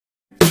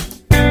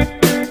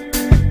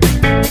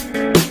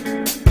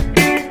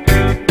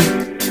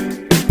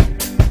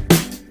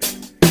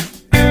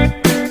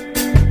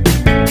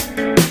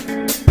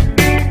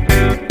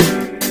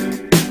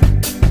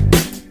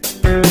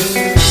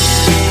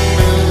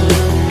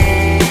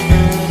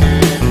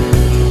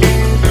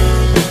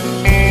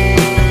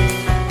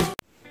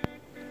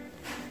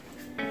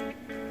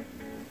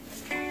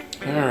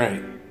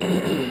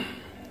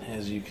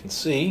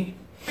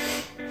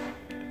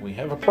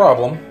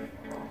problem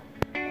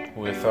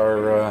with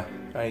our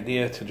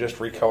idea to just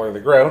recolor the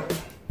grout.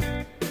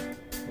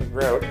 The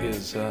grout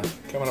is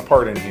coming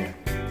apart in here.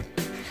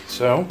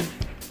 So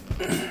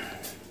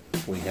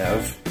we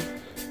have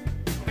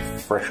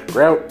fresh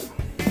grout,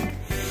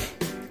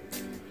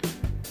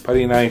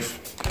 putty knife,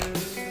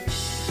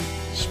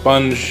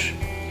 sponge.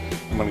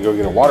 I'm gonna go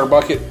get a water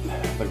bucket,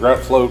 the grout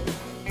float,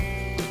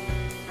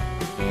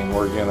 and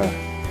we're gonna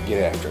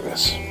get after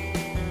this.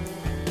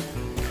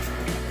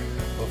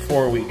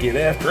 Before we get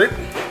after it,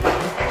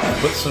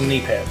 put some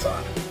knee pads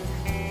on.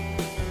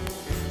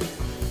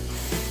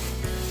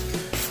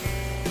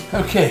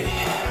 Okay,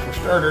 for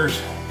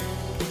starters,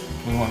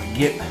 we want to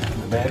get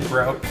the bad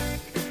grout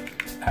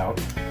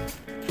out.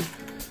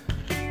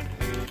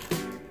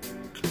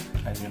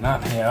 I do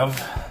not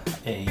have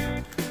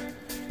a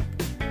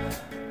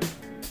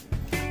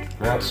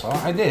grout saw.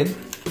 I did.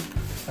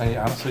 I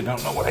honestly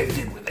don't know what I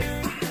did with it.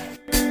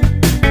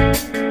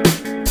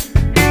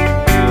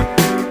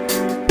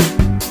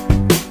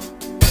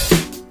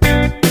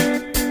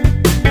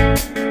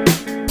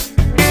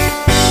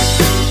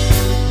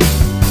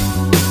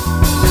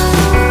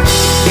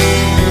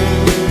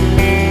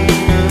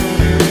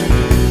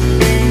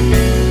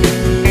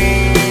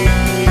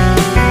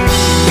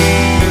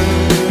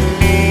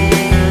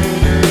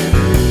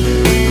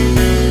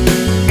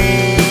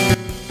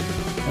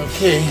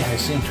 Okay, I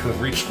seem to have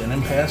reached an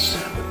impasse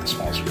with the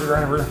small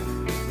screwdriver.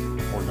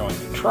 We're going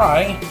to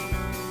try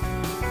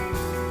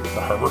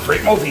the Harbor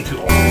Freight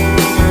multi-tool.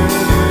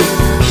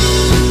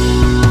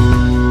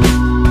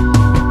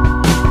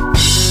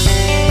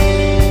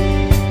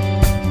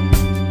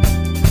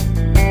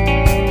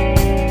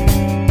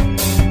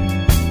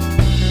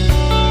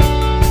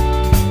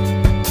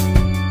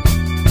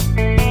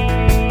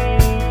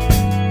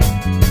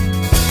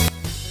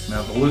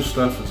 Now the loose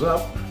stuff is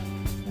up,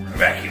 we're going to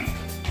vacuum.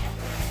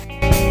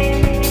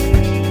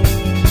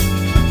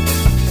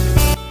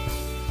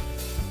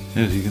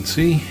 As you can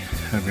see,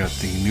 I've got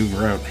the new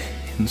grout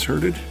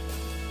inserted.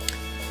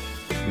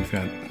 We've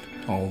got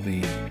all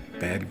the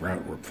bad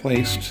grout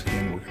replaced,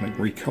 and we're going to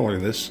recolor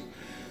this.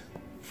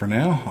 For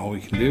now, all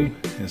we can do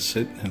is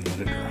sit and let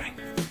it dry.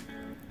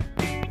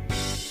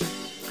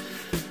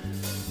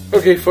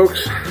 Okay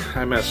folks,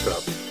 I messed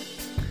up.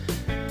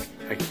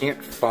 I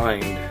can't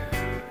find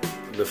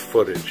the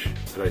footage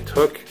that I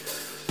took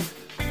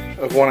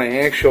of when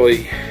I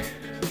actually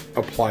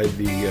applied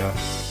the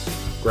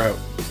grout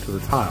to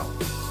the tile.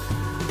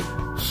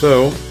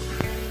 So,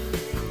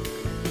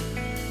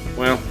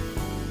 well,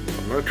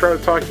 I'm going to try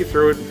to talk you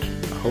through it.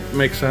 I hope it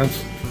makes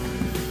sense.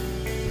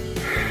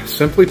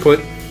 Simply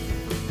put,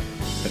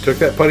 I took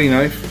that putty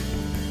knife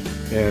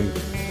and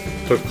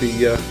took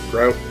the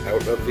grout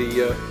out of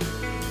the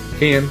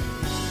can.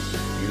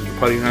 Used the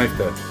putty knife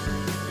to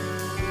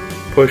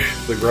push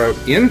the grout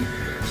in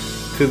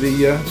to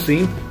the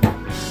seam.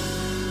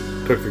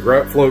 Took the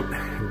grout float,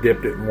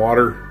 dipped it in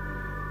water,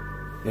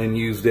 and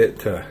used it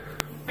to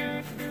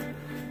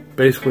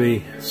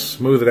basically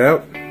smooth it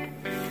out.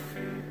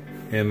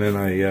 And then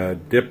I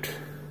dipped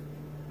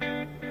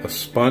a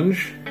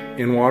sponge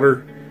in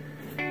water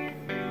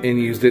and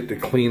used it to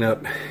clean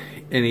up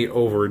any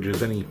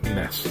overages, any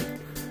mess.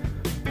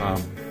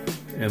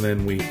 And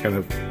then we kind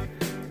of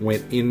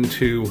went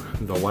into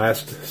the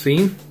last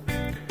scene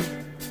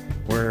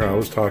where I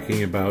was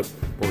talking about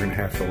we're going to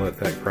have to let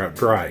that grout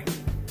dry.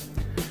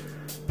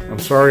 I'm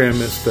sorry I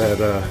missed that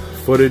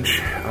footage.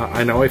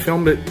 I know I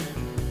filmed it.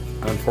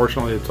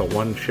 Unfortunately, it's a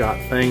one-shot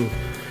thing.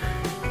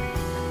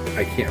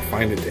 I can't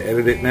find it to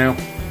edit it now,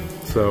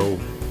 so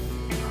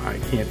I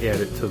can't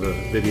add it to the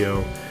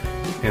video,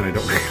 and I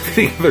don't have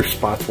any other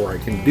spots where I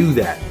can do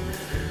that.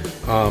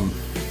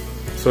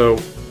 So,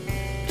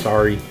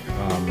 sorry.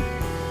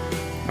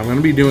 I'm going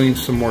to be doing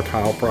some more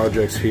tile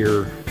projects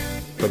here,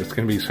 but it's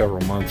going to be several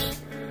months.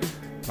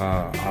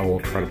 I will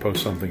try to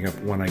post something up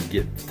when I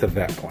get to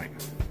that point.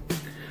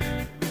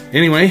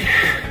 Anyway,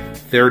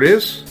 there it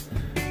is.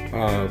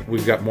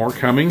 We've got more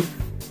coming.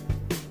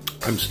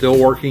 I'm still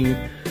working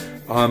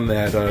on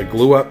that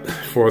glue up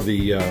for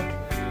the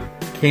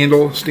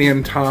candle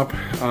stand top.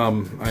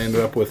 I ended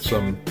up with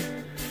some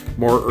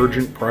more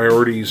urgent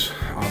priorities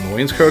on the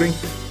wainscoting.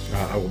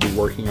 I will be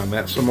working on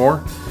that some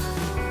more.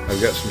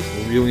 I've got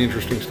some really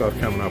interesting stuff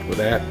coming up with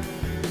that.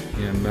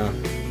 And,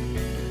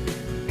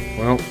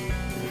 well,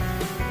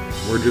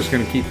 we're just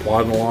going to keep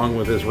plodding along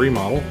with this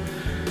remodel.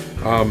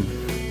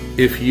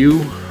 If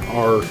you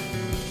are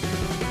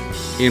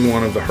in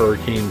one of the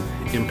hurricane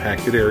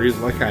impacted areas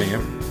like I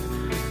am,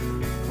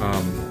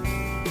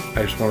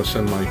 I just want to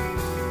send my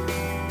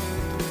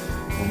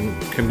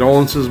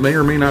condolences. May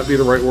or may not be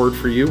the right word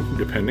for you,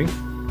 depending,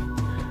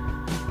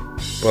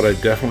 but I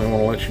definitely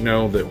want to let you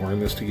know that we're in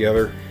this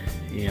together,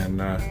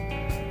 and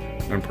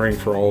I'm praying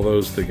for all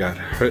those that got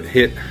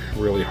hit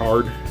really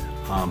hard.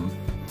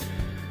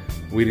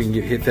 We didn't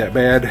get hit that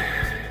bad.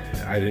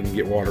 I didn't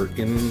get water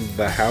in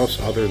the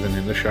house other than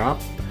in the shop.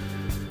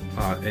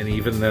 And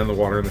even then, the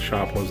water in the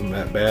shop wasn't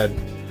that bad.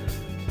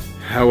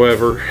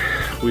 However,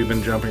 we've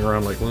been jumping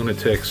around like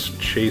lunatics,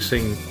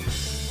 chasing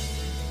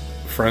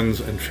friends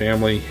and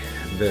family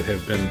that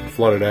have been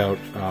flooded out.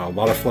 A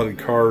lot of flooded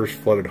cars,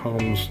 flooded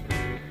homes,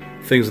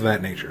 things of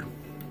that nature.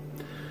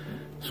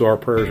 So our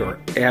prayers are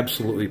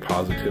absolutely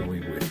positively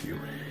with you.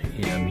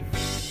 And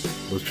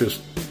let's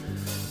just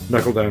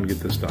knuckle down and get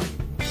this done.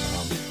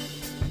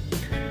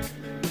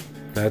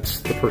 That's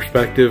the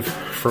perspective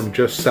from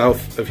just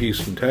south of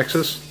Houston,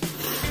 Texas.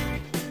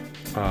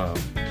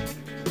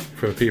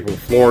 For the people of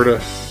Florida,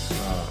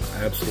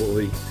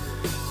 absolutely,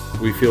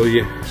 we feel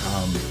you.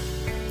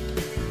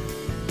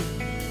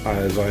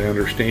 As I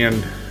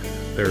understand,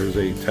 there's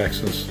a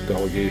Texas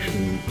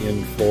delegation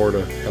in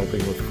Florida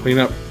helping with the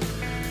cleanup.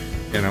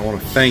 And I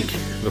want to thank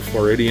the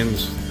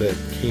Floridians that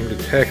came to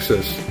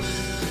Texas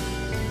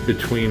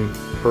between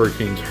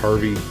Hurricanes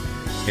Harvey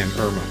and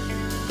Irma.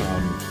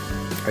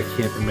 I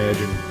can't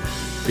imagine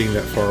being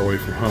that far away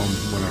from home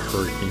when a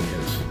hurricane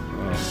hits.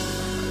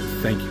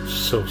 Thank you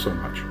so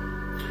much.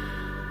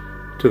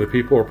 To the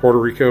people of Puerto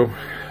Rico,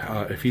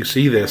 if you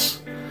see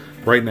this,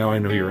 right now I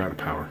know you're out of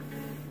power.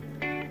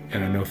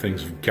 And I know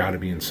things have got to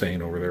be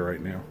insane over there right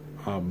now.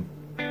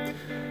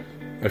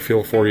 I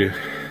feel for you.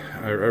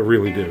 I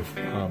really do.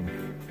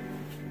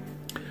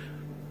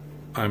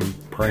 I'm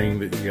praying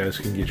that you guys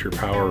can get your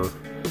power,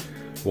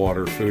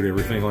 water, food,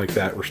 everything like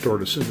that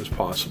restored as soon as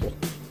possible.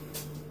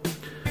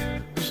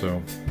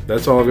 So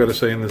that's all I've got to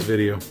say in this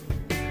video.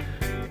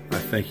 I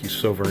thank you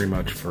so very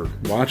much for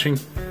watching.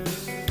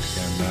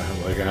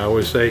 And like I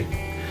always say,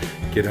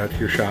 get out to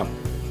your shop,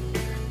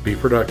 be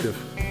productive,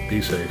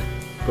 be safe,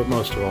 but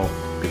most of all,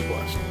 be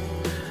blessed.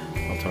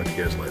 I'll talk to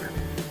you guys later.